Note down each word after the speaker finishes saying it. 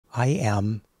I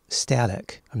am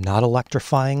static. I'm not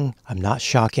electrifying. I'm not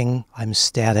shocking. I'm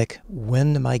static.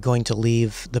 When am I going to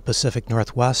leave the Pacific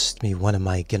Northwest? When am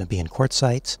I going to be in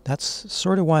Quartzite? That's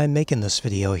sort of why I'm making this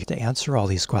video, to answer all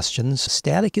these questions.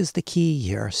 Static is the key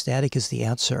here. Static is the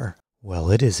answer.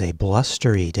 Well, it is a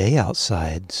blustery day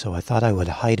outside, so I thought I would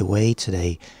hide away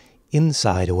today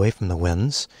inside, away from the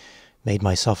winds. Made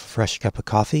myself a fresh cup of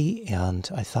coffee, and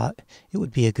I thought it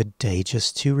would be a good day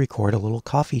just to record a little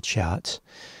coffee chat.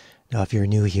 Now, if you're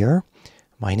new here,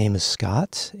 my name is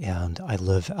Scott, and I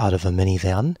live out of a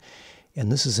minivan,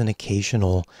 and this is an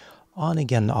occasional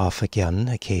on-again, off-again,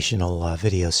 occasional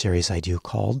video series I do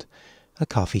called A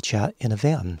Coffee Chat in a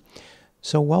Van.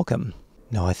 So welcome.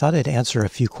 Now, I thought I'd answer a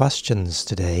few questions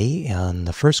today, and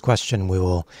the first question we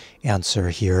will answer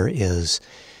here is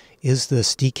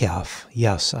this decaf?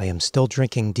 Yes, I am still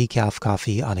drinking decaf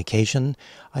coffee on occasion.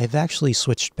 I have actually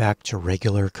switched back to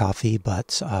regular coffee,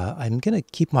 but I'm going to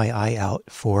keep my eye out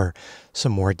for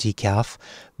some more decaf.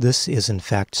 This is, in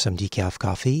fact, some decaf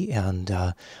coffee, and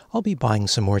I'll be buying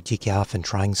some more decaf and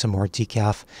trying some more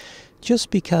decaf just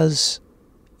because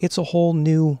it's a whole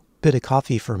new bit of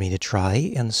coffee for me to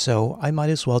try, and so I might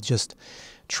as well just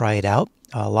try it out.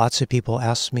 Lots of people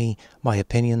ask me my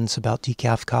opinions about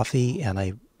decaf coffee, and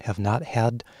I have not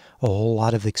had a whole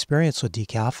lot of experience with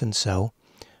decaf, and so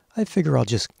I figure I'll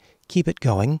just keep it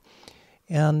going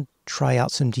and try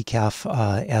out some decaf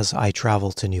as I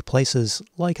travel to new places,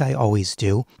 like I always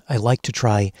do. I like to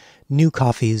try new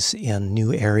coffees in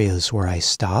new areas where I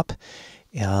stop,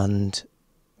 and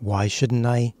why shouldn't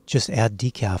I just add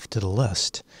decaf to the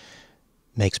list?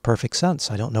 Makes perfect sense.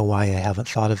 I don't know why I haven't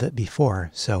thought of it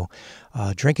before. So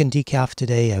drinking decaf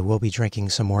today. I will be drinking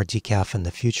some more decaf in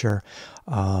the future.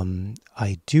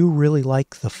 I do really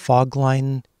like the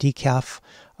Fogline decaf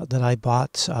that I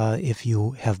bought. If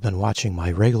you have been watching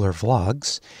my regular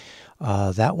vlogs,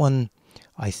 that one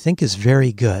I think is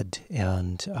very good.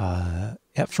 And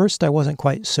at first I wasn't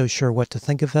quite so sure what to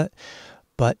think of it,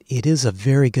 but it is a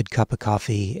very good cup of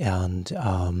coffee, and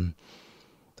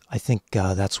I think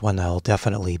that's one I'll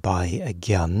definitely buy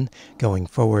again going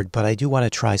forward. But I do want to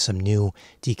try some new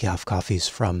decaf coffees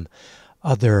from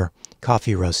other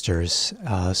coffee roasters.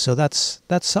 So that's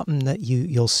something that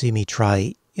you'll see me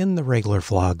try in the regular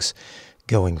vlogs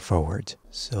going forward.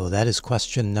 So that is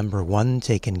question number one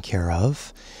taken care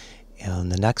of.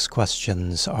 And the next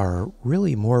questions are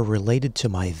really more related to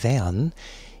my van,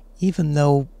 even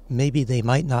though maybe they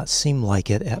might not seem like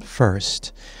it at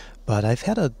first. But I've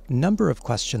had a number of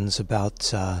questions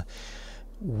about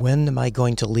when am I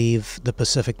going to leave the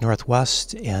Pacific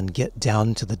Northwest and get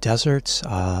down to the desert.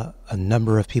 A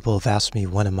number of people have asked me,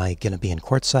 when am I going to be in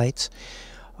Quartzite?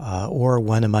 Or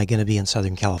when am I going to be in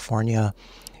Southern California?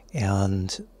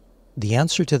 And the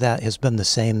answer to that has been the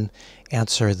same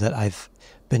answer that I've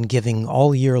been giving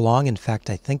all year long. In fact,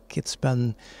 I think it's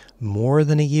been more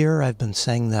than a year. I've been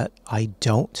saying that I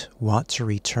don't want to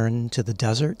return to the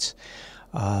desert.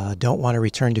 Don't want to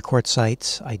return to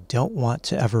Quartzite. I don't want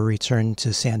to ever return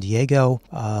to San Diego.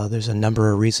 There's a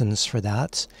number of reasons for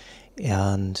that.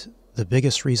 And the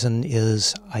biggest reason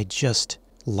is I just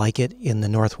like it in the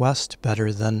Northwest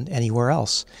better than anywhere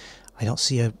else. I don't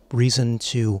see a reason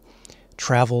to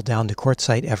travel down to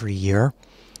Quartzite every year.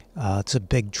 It's a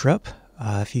big trip.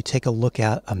 If you take a look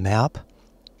at a map,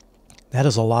 that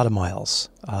is a lot of miles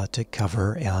to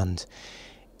cover, and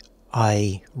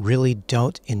I really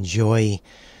don't enjoy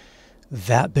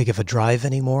that big of a drive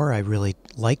anymore. I really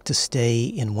like to stay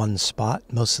in one spot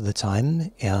most of the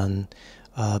time, and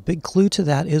a big clue to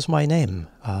that is my name.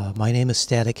 My name is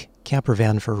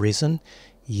StaticCampervan for a reason.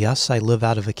 Yes, I live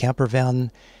out of a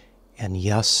campervan, and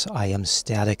yes, I am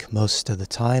static most of the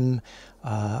time.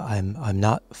 I'm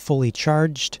not fully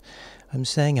charged. I'm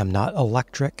saying I'm not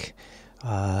electric.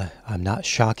 I'm not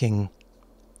shocking.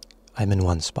 I'm in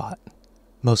one spot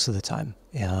most of the time,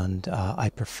 and I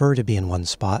prefer to be in one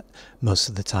spot most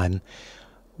of the time.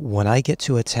 When I get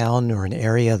to a town or an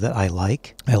area that I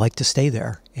like to stay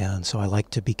there, and so I like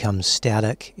to become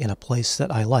static in a place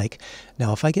that I like.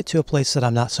 Now, if I get to a place that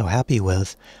I'm not so happy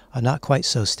with, I'm not quite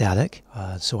so static,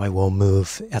 so I will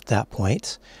move at that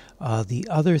point. The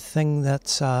other thing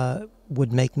that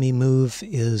would make me move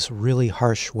is really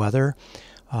harsh weather.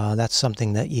 That's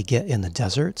something that you get in the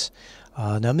desert.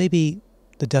 Now, maybe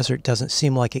the desert doesn't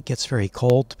seem like it gets very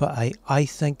cold, but I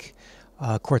think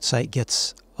Quartzite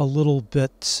gets a little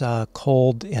bit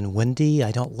cold and windy.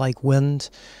 I don't like wind.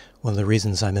 One of the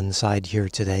reasons I'm inside here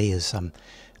today is I'm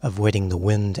avoiding the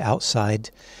wind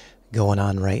outside going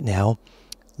on right now.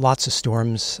 Lots of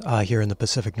storms here in the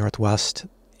Pacific Northwest,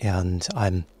 and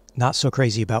I'm not so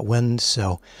crazy about wind,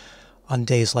 so on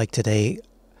days like today,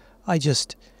 I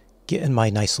just get in my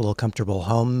nice little comfortable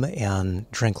home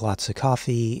and drink lots of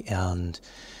coffee and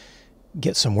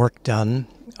get some work done,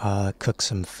 cook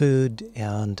some food,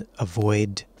 and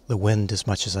avoid the wind as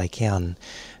much as I can.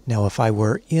 Now, if I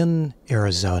were in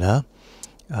Arizona,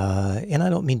 and I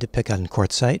don't mean to pick on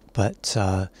Quartzite, but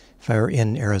if I were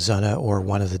in Arizona or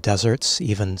one of the deserts,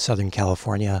 even Southern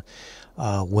California,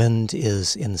 wind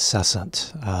is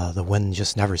incessant. The wind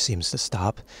just never seems to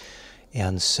stop.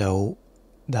 And so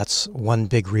that's one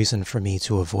big reason for me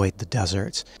to avoid the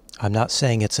desert. I'm not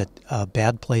saying it's a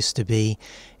bad place to be,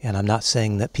 and I'm not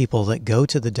saying that people that go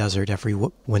to the desert every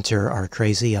winter are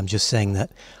crazy. I'm just saying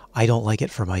that I don't like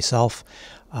it for myself.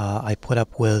 I put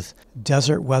up with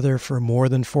desert weather for more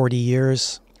than 40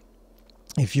 years.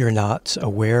 If you're not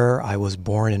aware, I was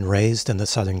born and raised in the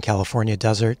Southern California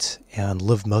desert and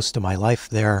lived most of my life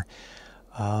there.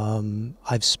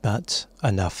 I've spent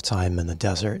enough time in the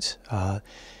desert.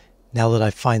 Now that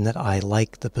I find that I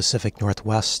like the Pacific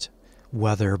Northwest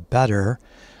weather better,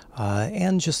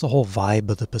 and just the whole vibe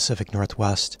of the Pacific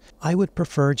Northwest, I would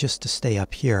prefer just to stay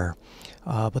up here.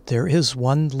 But there is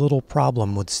one little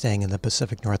problem with staying in the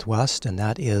Pacific Northwest, and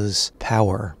that is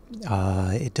power.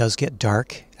 It does get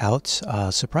dark out.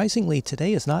 Surprisingly,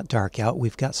 today is not dark out.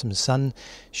 We've got some sun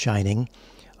shining.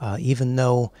 Even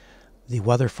though the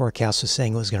weather forecast was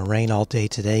saying it was going to rain all day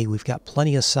today, we've got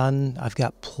plenty of sun. I've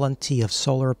got plenty of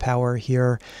solar power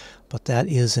here, but that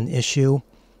is an issue.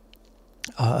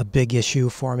 A big issue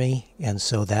for me, and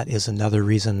so that is another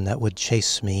reason that would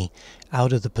chase me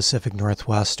out of the Pacific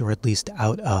Northwest, or at least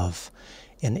out of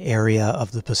an area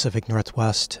of the Pacific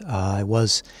Northwest. I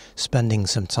was spending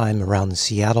some time around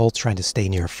Seattle trying to stay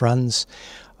near friends,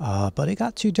 but it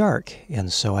got too dark,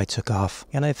 and so I took off.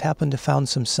 And I've happened to found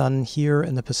some sun here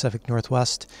in the Pacific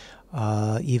Northwest,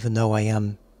 even though I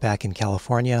am back in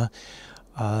California,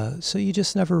 so you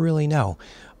just never really know.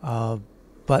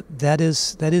 But that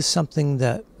is something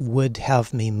that would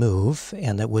have me move,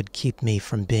 and that would keep me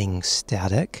from being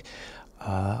static.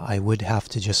 I would have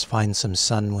to just find some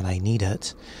sun when I need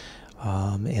it.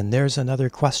 And there's another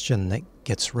question that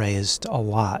gets raised a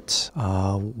lot.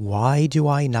 Why do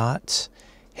I not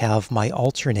have my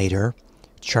alternator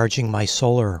charging my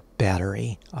solar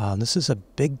battery? This is a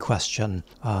big question.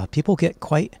 People get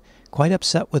quite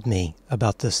upset with me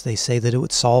about this. They say that it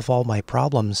would solve all my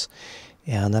problems,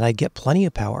 and that I'd get plenty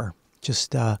of power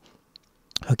just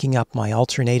hooking up my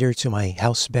alternator to my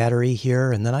house battery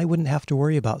here, and then I wouldn't have to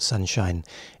worry about sunshine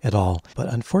at all.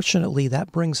 But unfortunately,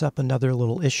 that brings up another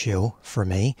little issue for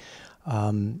me.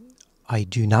 I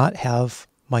do not have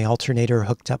my alternator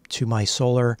hooked up to my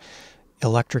solar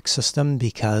electric system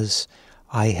because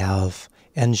I have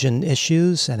engine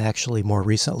issues, and actually more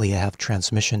recently I have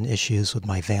transmission issues with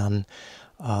my van.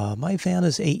 My van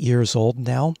is 8 years old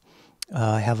now.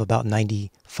 I have about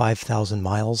 95,000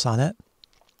 miles on it,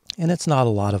 and it's not a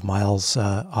lot of miles,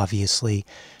 obviously,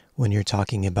 when you're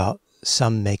talking about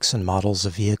some makes and models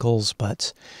of vehicles,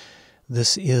 but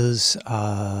this is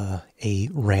a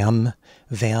Ram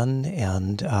van,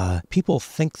 and people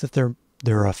think that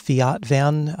they're a Fiat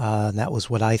van. And that was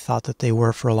what I thought that they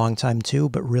were for a long time too,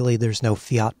 but really there's no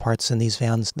Fiat parts in these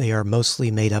vans. They are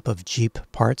mostly made up of Jeep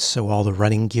parts, so all the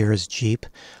running gear is Jeep.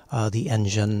 The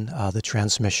engine, the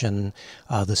transmission,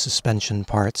 the suspension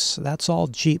parts, that's all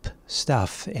Jeep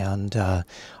stuff. And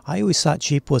I always thought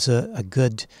Jeep was a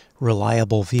good,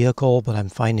 reliable vehicle, but I'm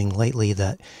finding lately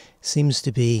that it seems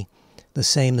to be the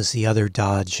same as the other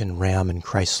Dodge and Ram and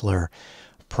Chrysler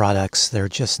products. They're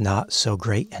just not so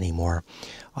great anymore.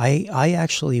 I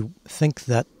actually think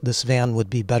that this van would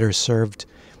be better served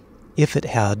if it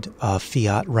had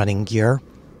Fiat running gear,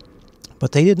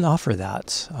 but they didn't offer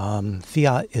that.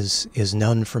 Fiat is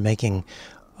known for making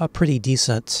a pretty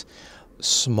decent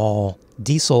small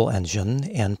diesel engine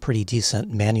and pretty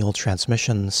decent manual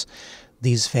transmissions.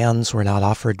 These vans were not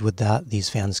offered with that. These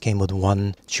vans came with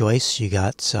one choice. You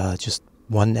got just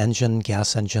one engine,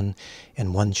 gas engine,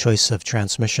 and one choice of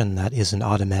transmission that is an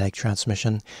automatic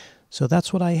transmission. So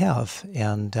that's what I have.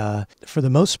 And for the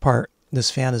most part, this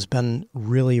van has been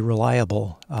really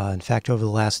reliable. In fact, over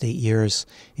the last 8 years,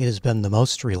 it has been the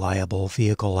most reliable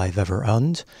vehicle I've ever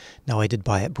owned. Now, I did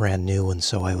buy it brand new, and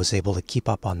so I was able to keep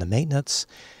up on the maintenance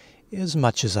as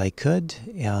much as I could.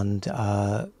 And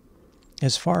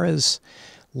as far as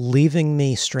leaving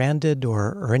me stranded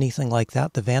or anything like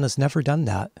that, the van has never done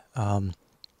that.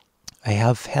 I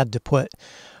have had to put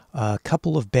a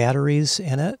couple of batteries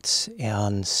in it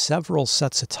and several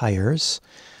sets of tires,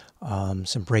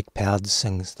 some brake pads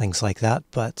and things like that.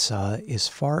 But as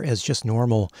far as just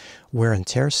normal wear and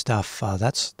tear stuff,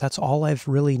 that's all I've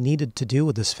really needed to do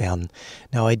with this van.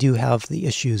 Now, I do have the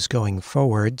issues going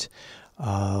forward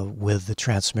with the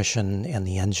transmission and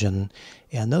the engine.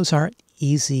 And those aren't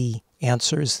easy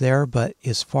answers there, but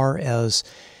as far as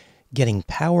getting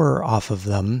power off of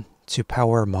them to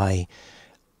power my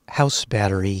house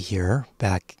battery here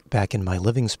back in my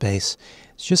living space,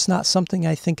 it's just not something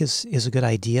I think is a good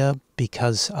idea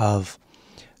because of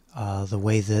the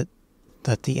way that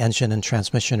the engine and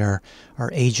transmission are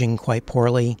aging quite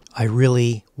poorly. I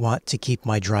really want to keep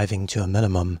my driving to a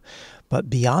minimum. But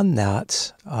beyond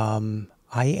that,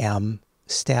 I am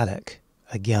static.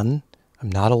 Again,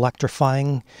 I'm not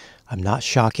electrifying. I'm not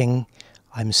shocking.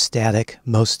 I'm static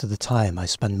most of the time. I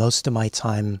spend most of my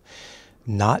time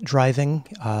not driving.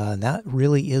 And that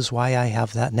really is why I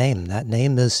have that name. That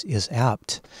name is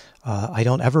apt. I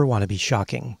don't ever want to be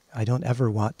shocking. I don't ever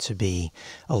want to be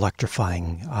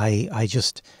electrifying. I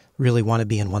just really want to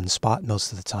be in one spot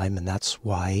most of the time, and that's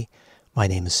why my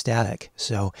name is Static.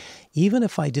 So even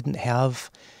if I didn't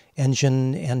have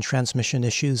engine and transmission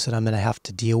issues that I'm going to have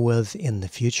to deal with in the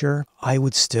future, I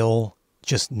would still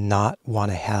just not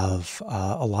want to have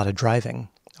a lot of driving.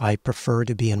 I prefer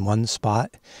to be in one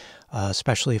spot,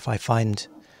 especially if I find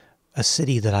a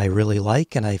city that I really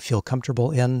like and I feel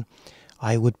comfortable in.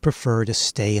 I would prefer to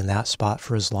stay in that spot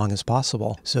for as long as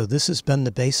possible. So this has been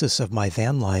the basis of my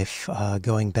van life,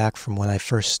 going back from when I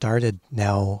first started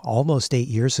now almost 8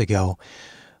 years ago.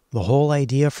 The whole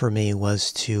idea for me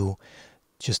was to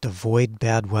just avoid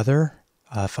bad weather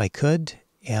if I could,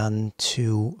 and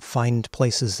to find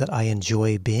places that I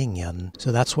enjoy being in.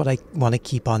 So that's what I want to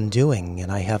keep on doing,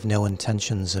 and I have no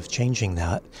intentions of changing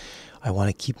that. I want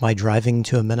to keep my driving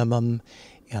to a minimum,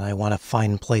 and I want to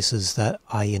find places that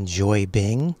I enjoy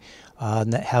being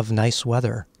and that have nice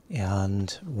weather. And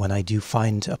when I do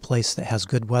find a place that has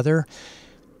good weather,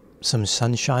 some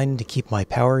sunshine to keep my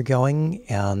power going,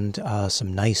 and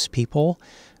some nice people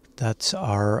that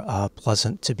are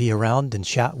pleasant to be around and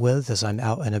chat with as I'm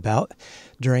out and about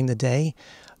during the day,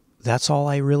 that's all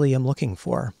I really am looking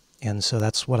for. And so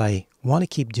that's what I want to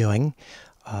keep doing.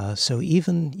 So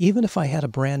even if I had a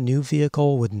brand new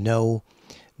vehicle with no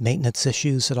maintenance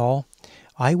issues at all,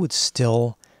 I would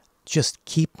still just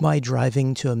keep my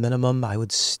driving to a minimum. I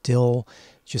would still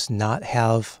just not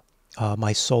have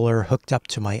my solar hooked up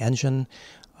to my engine.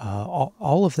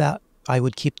 All of that I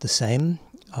would keep the same,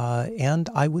 and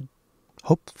I would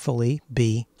hopefully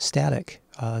be static,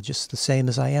 just the same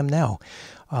as I am now.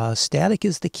 Static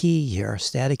is the key here.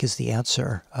 Static is the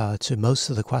answer to most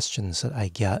of the questions that I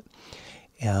get.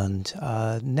 And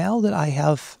now that I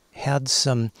have had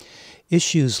some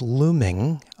issues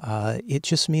looming, it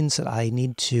just means that I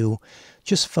need to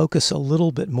just focus a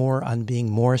little bit more on being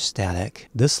more static.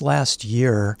 This last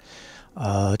year,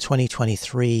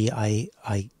 2023,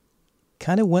 I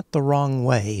kind of went the wrong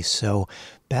way. So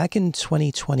back in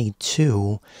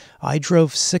 2022, I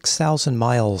drove 6,000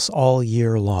 miles all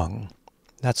year long.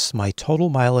 That's my total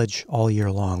mileage all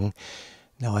year long.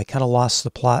 Now I kind of lost the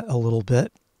plot a little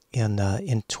bit. In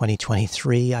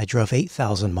 2023, I drove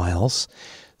 8,000 miles.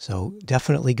 So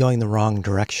definitely going the wrong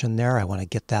direction there. I want to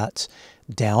get that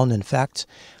down. In fact,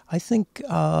 I think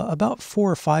about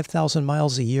 4,000 or 5,000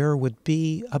 miles a year would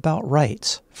be about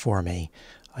right for me.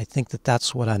 I think that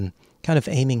that's what I'm kind of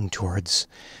aiming towards.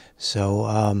 So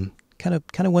kind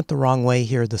of went the wrong way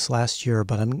here this last year,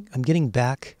 but I'm getting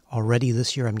back already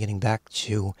this year. I'm getting back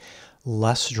to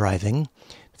less driving.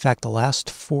 In fact, the last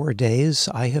 4 days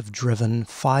I have driven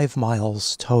 5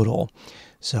 miles total.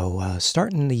 So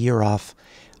starting the year off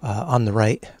on the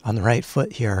right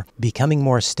foot here, becoming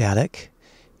more static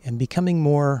and becoming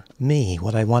more me,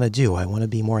 what I want to do. I want to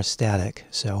be more static.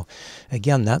 So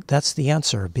again, that's the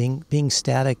answer. Being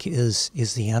static is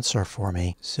the answer for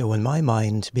me. So in my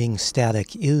mind, being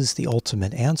static is the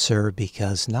ultimate answer,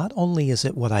 because not only is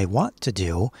it what I want to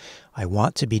do, I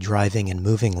want to be driving and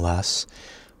moving less,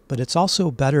 but it's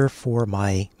also better for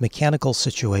my mechanical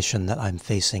situation that I'm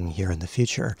facing here in the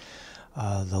future.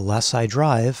 The less I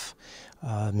drive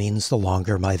means the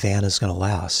longer my van is going to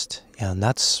last. And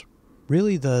that's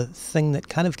really the thing that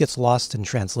kind of gets lost in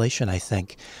translation, I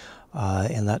think,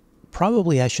 and that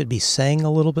probably I should be saying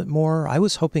a little bit more. I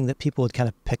was hoping that people would kind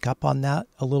of pick up on that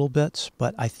a little bit,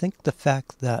 but I think the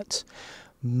fact that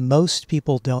most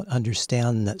people don't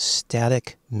understand that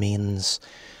static means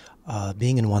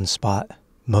being in one spot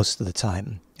most of the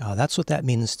time. That's what that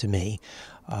means to me.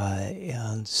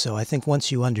 And so I think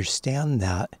once you understand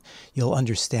that, you'll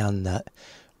understand that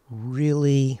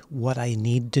really what I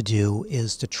need to do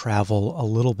is to travel a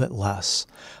little bit less.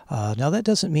 Now that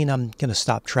doesn't mean I'm going to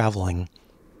stop traveling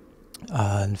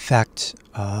In fact,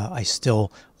 I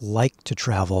still like to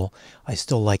travel. I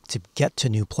still like to get to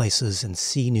new places and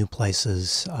see new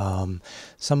places. Some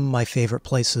of my favorite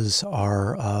places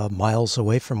are miles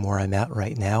away from where I'm at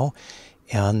right now,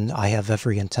 and I have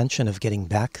every intention of getting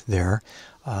back there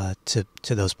to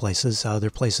those places. They're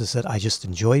places that I just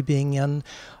enjoy being in.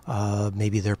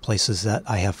 Maybe they're places that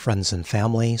I have friends and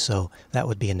family, so that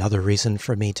would be another reason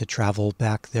for me to travel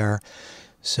back there.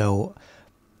 So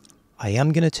I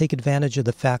am going to take advantage of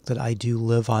the fact that I do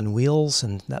live on wheels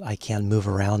and that I can move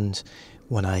around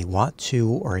when I want to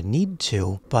or need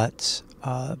to. But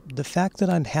the fact that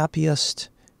I'm happiest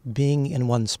being in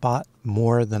one spot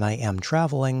more than I am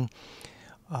traveling,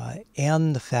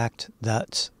 and the fact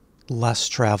that less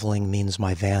traveling means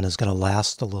my van is going to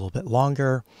last a little bit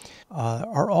longer,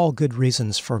 are all good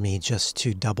reasons for me just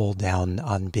to double down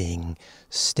on being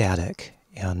static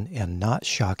and not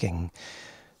shocking.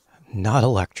 Not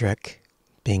electric,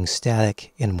 being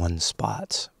static in one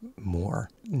spot more.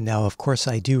 Now, of course,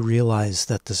 I do realize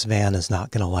that this van is not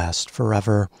going to last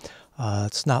forever.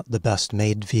 It's not the best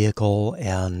made vehicle,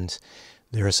 and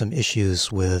there are some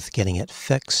issues with getting it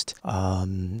fixed.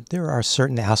 There are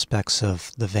certain aspects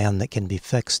of the van that can be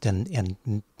fixed and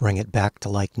bring it back to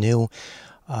like new.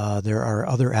 There are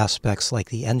other aspects like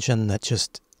the engine that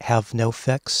just have no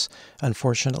fix,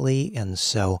 unfortunately, and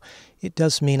so it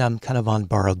does mean I'm kind of on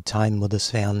borrowed time with this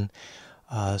van.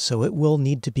 So it will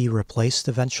need to be replaced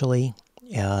eventually.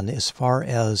 And as far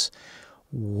as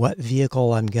what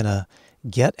vehicle I'm going to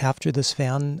get after this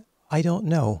van, I don't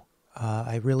know.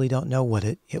 I really don't know what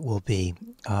it will be.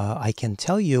 I can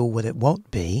tell you what it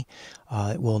won't be.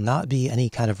 It will not be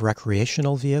any kind of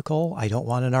recreational vehicle. I don't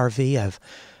want an RV.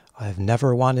 I've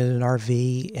never wanted an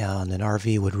RV, and an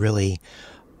RV would really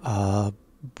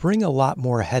bring a lot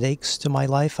more headaches to my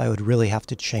life. I would really have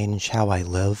to change how I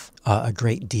live a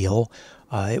great deal.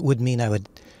 It would mean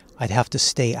I'd have to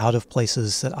stay out of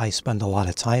places that I spend a lot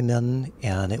of time in,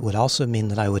 and it would also mean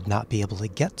that I would not be able to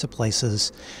get to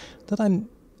places that I'm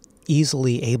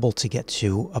easily able to get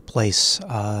to a place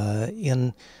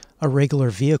in a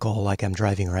regular vehicle like I'm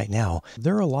driving right now.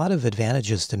 There are a lot of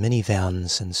advantages to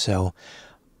minivans, and so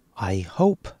I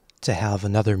hope to have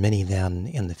another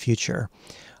minivan in the future.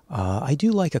 I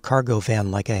do like a cargo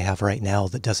van like I have right now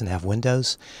that doesn't have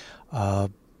windows,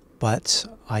 but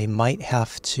I might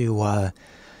have to,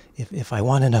 if I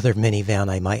want another minivan,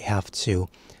 I might have to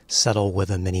settle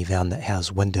with a minivan that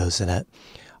has windows in it.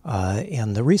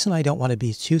 And the reason I don't want to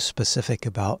be too specific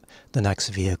about the next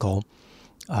vehicle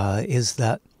is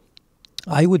that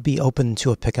I would be open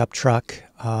to a pickup truck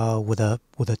with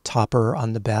a topper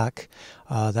on the back.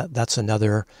 That's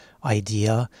another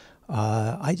idea.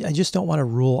 I just don't want to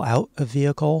rule out a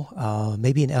vehicle.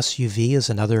 Maybe an SUV is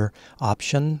another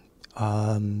option.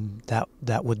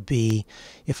 That would be,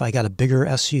 if I got a bigger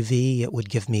SUV, it would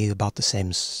give me about the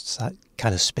same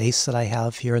kind of space that I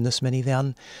have here in this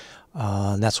minivan.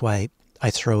 And that's why I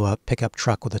throw a pickup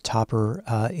truck with a topper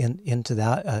into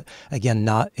that. Again,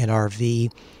 not an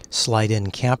RV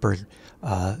slide-in camper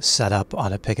setup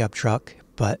on a pickup truck,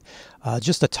 but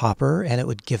just a topper, and it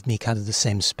would give me kind of the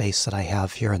same space that I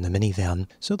have here in the minivan.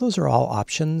 So those are all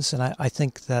options, and I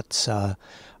think that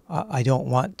I don't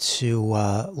want to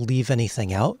leave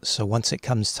anything out. So once it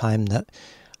comes time that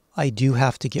I do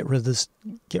have to get rid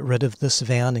of this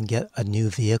van and get a new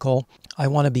vehicle, I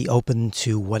want to be open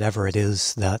to whatever it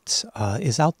is that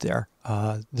is out there.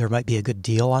 There might be a good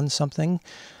deal on something,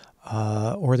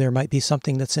 or there might be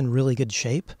something that's in really good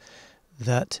shape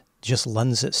that just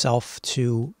lends itself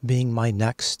to being my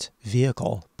next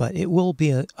vehicle. But it will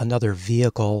be another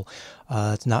vehicle.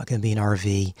 It's not going to be an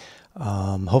RV.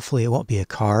 Hopefully it won't be a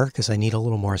car because I need a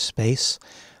little more space.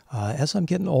 As I'm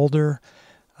getting older,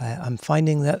 I'm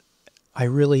finding that I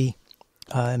really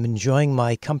am enjoying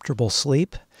my comfortable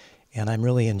sleep, and I'm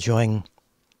really enjoying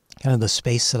kind of the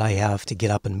space that I have to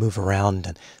get up and move around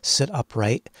and sit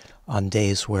upright on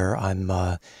days where I'm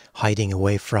hiding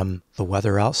away from the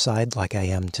weather outside like I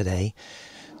am today.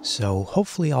 So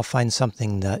hopefully I'll find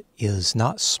something that is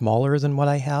not smaller than what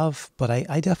I have, but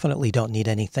I definitely don't need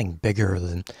anything bigger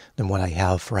than what I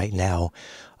have right now.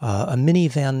 A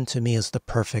minivan to me is the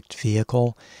perfect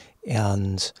vehicle,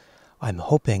 and I'm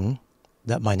hoping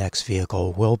that my next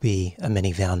vehicle will be a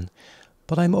minivan,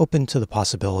 but I'm open to the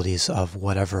possibilities of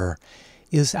whatever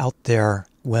is out there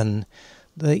when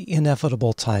the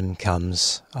inevitable time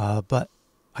comes. But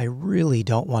I really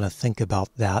don't want to think about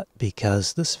that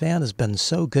because this van has been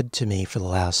so good to me for the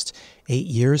last 8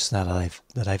 years now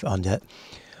that I've owned it.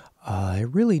 I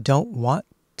really don't want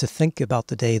to think about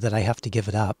the day that I have to give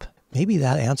it up maybe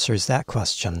that answers that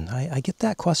question. I get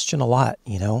that question a lot,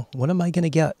 you know, what am I going to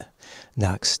get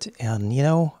next? And, you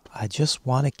know, I just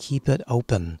want to keep it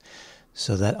open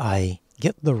so that I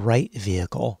get the right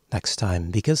vehicle next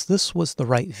time, because this was the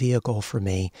right vehicle for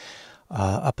me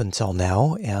up until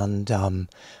now. And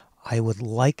I would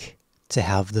like to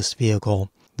have this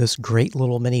vehicle, this great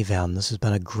little minivan. This has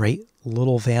been a great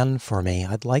little van for me.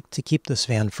 I'd like to keep this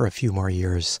van for a few more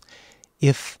years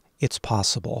if it's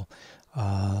possible.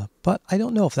 But I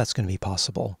don't know if that's going to be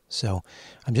possible. So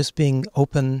I'm just being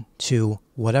open to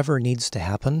whatever needs to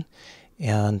happen.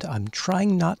 And I'm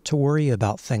trying not to worry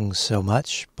about things so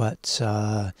much, but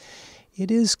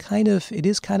it is kind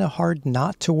of hard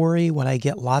not to worry when I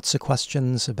get lots of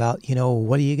questions about, you know,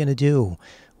 what are you going to do?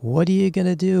 What are you going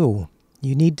to do?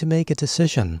 You need to make a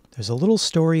decision. There's a little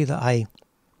story that I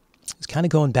was kind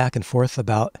of going back and forth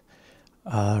about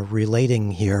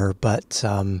relating here, but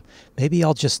maybe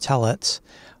I'll just tell it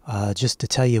just to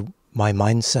tell you my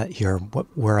mindset here,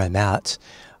 where I'm at.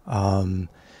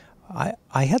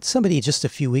 I had somebody just a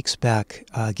few weeks back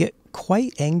get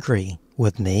quite angry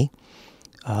with me.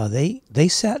 They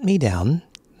sat me down.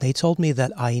 They told me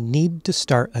that I need to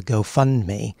start a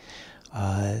GoFundMe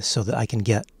so that I can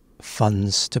get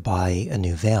funds to buy a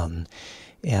new van.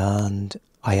 And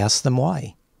I asked them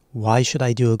why. Why should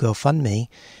I do a GoFundMe?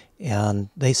 And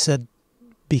they said,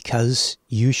 because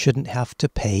you shouldn't have to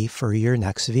pay for your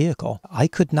next vehicle. I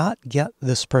could not get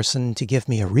this person to give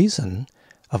me a reason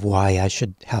of why I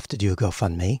should have to do a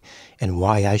GoFundMe and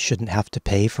why I shouldn't have to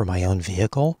pay for my own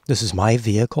vehicle. This is my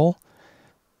vehicle.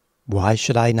 Why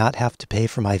should I not have to pay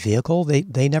for my vehicle?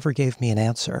 They never gave me an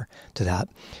answer to that.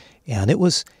 And it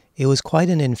was quite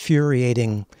an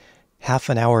infuriating half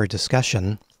an hour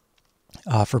discussion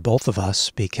for both of us,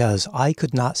 because I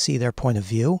could not see their point of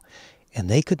view and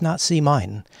they could not see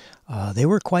mine. They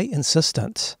were quite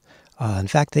insistent. In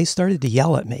fact, they started to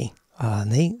yell at me.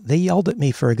 They yelled at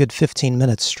me for a good 15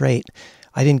 minutes straight.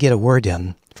 I didn't get a word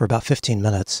in for about 15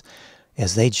 minutes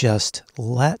as they just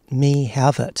let me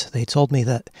have it. They told me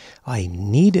that I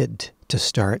needed to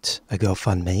start a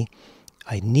GoFundMe.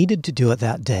 I needed to do it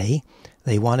that day.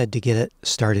 They wanted to get it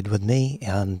started with me,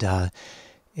 and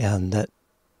that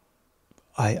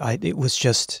it was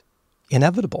just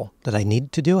inevitable that I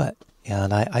needed to do it.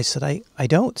 And I said, I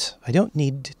don't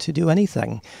need to do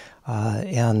anything.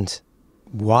 And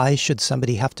why should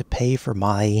somebody have to pay for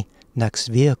my next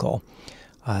vehicle?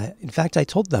 In fact, I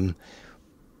told them,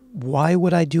 why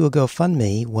would I do a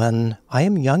GoFundMe when I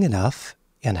am young enough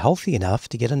and healthy enough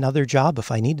to get another job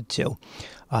if I needed to?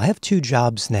 I have 2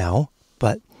 jobs now,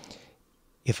 but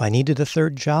if I needed a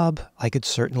 3rd job, I could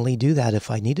certainly do that if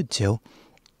I needed to.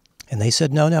 And they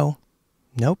said,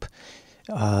 nope.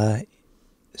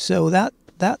 So that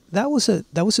was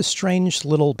a strange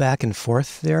little back and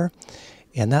forth there,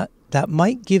 and that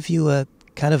might give you a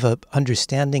kind of a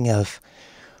understanding of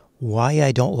why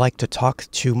I don't like to talk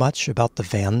too much about the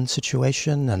van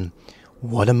situation and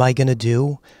what am I going to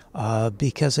do,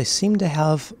 because I seem to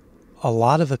have a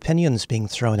lot of opinions being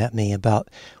thrown at me about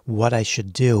what I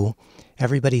should do.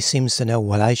 Everybody seems to know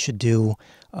what I should do,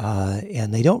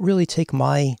 and they don't really take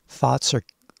my thoughts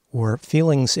or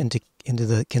feelings into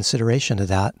the consideration of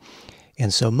that.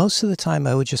 And so most of the time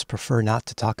I would just prefer not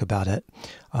to talk about it.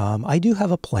 I do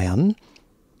have a plan.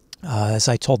 As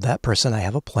I told that person, I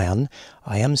have a plan.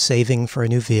 I am saving for a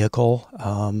new vehicle.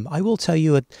 I will tell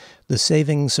you the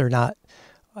savings are not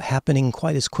happening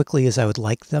quite as quickly as I would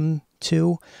like them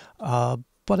to,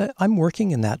 but I'm working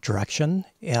in that direction.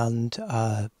 And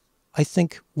I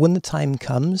think when the time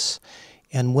comes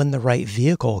and when the right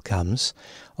vehicle comes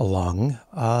along,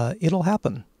 it'll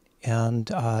happen. And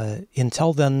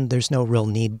until then, there's no real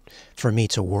need for me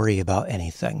to worry about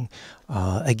anything.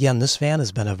 Again, this van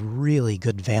has been a really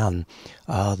good van,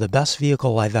 the best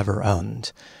vehicle I've ever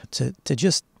owned. To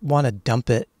just want to dump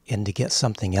it and to get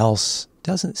something else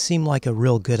doesn't seem like a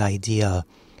real good idea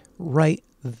right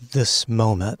this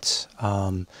moment.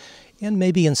 And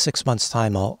maybe in 6 months'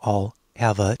 time, I'll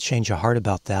have a change of heart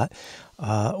about that.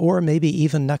 Or maybe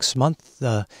even next month,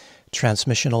 the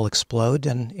transmission will explode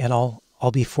and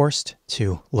I'll be forced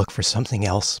to look for something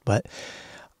else. But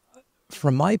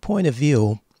from my point of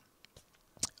view,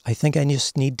 I think I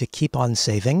just need to keep on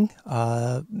saving.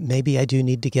 Maybe I do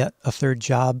need to get a 3rd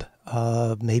job.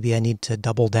 Maybe I need to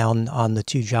double down on the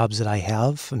 2 jobs that I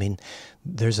have. I mean,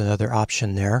 there's another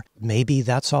option there. Maybe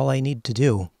that's all I need to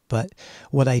do. But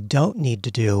what I don't need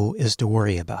to do is to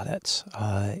worry about it.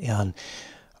 And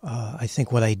I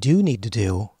think what I do need to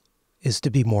do is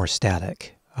to be more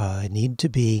static. I need to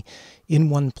be in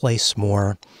one place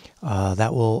more.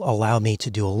 That will allow me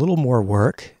to do a little more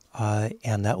work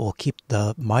and that will keep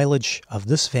the mileage of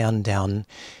this van down,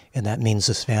 and that means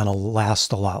this van will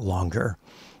last a lot longer.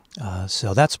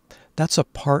 So that's a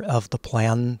part of the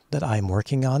plan that I'm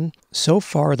working on. So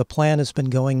far, the plan has been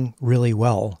going really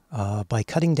well. By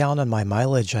cutting down on my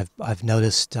mileage, I've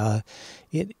noticed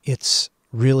it's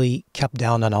really kept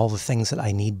down on all the things that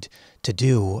I need to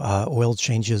do. Oil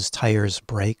changes, tires,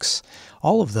 brakes,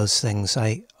 all of those things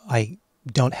I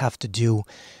don't have to do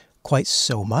quite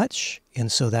so much,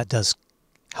 and so that does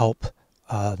help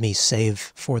me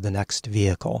save for the next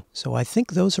vehicle. So I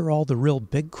think those are all the real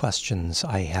big questions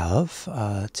I have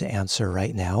to answer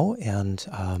right now. And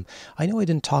I know I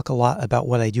didn't talk a lot about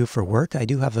what I do for work. I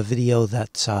do have a video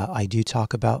that I do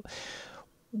talk about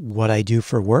what I do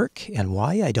for work and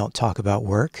why I don't talk about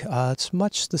work. It's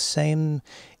much the same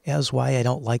as why I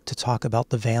don't like to talk about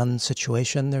the van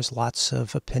situation. There's lots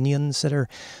of opinions that are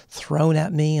thrown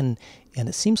at me, and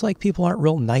it seems like people aren't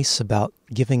real nice about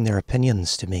giving their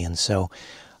opinions to me. And so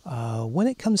when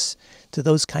it comes to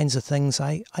those kinds of things,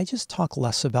 I just talk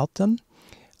less about them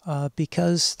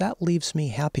because that leaves me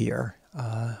happier.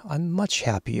 I'm much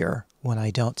happier when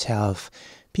I don't have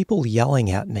people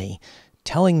yelling at me,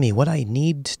 telling me what I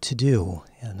need to do.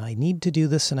 And I need to do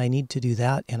this and I need to do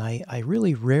that. And I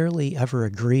really rarely ever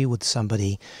agree with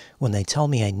somebody when they tell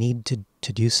me I need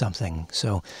to do something.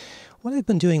 So what I've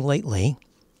been doing lately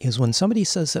is when somebody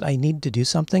says that I need to do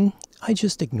something, I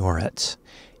just ignore it.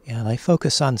 And I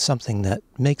focus on something that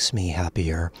makes me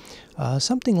happier.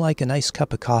 Something like a nice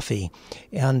cup of coffee.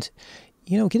 And,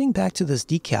 you know, getting back to this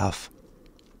decaf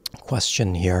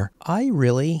question here, I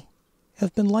really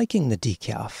have been liking the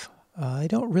decaf. I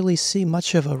don't really see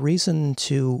much of a reason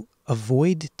to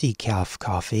avoid decaf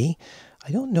coffee.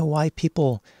 I don't know why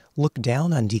people look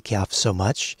down on decaf so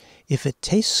much. If it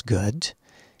tastes good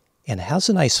and has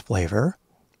a nice flavor,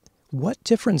 what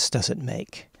difference does it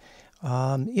make?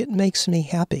 It makes me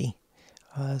happy.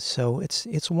 So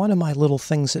it's one of my little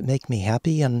things that make me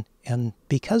happy. And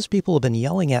because people have been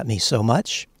yelling at me so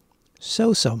much,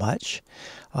 so much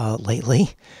lately,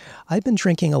 I've been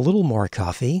drinking a little more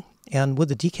coffee. And with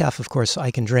the decaf, of course,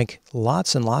 I can drink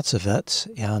lots and lots of it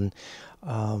and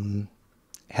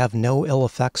have no ill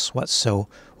effects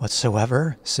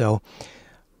whatsoever. So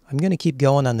I'm going to keep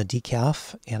going on the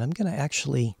decaf, and I'm going to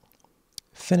actually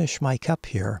finish my cup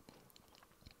here.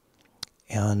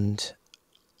 And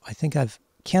I think I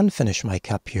can finish my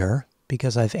cup here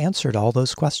because I've answered all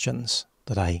those questions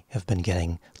that I have been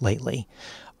getting lately.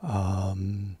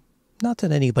 Not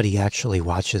that anybody actually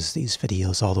watches these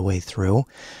videos all the way through,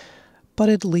 but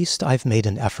at least I've made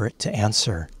an effort to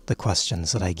answer the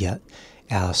questions that I get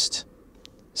asked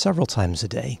several times a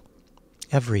day,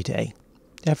 every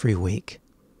week.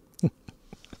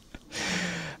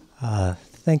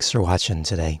 Thanks for watching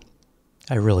today.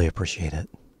 I really appreciate it.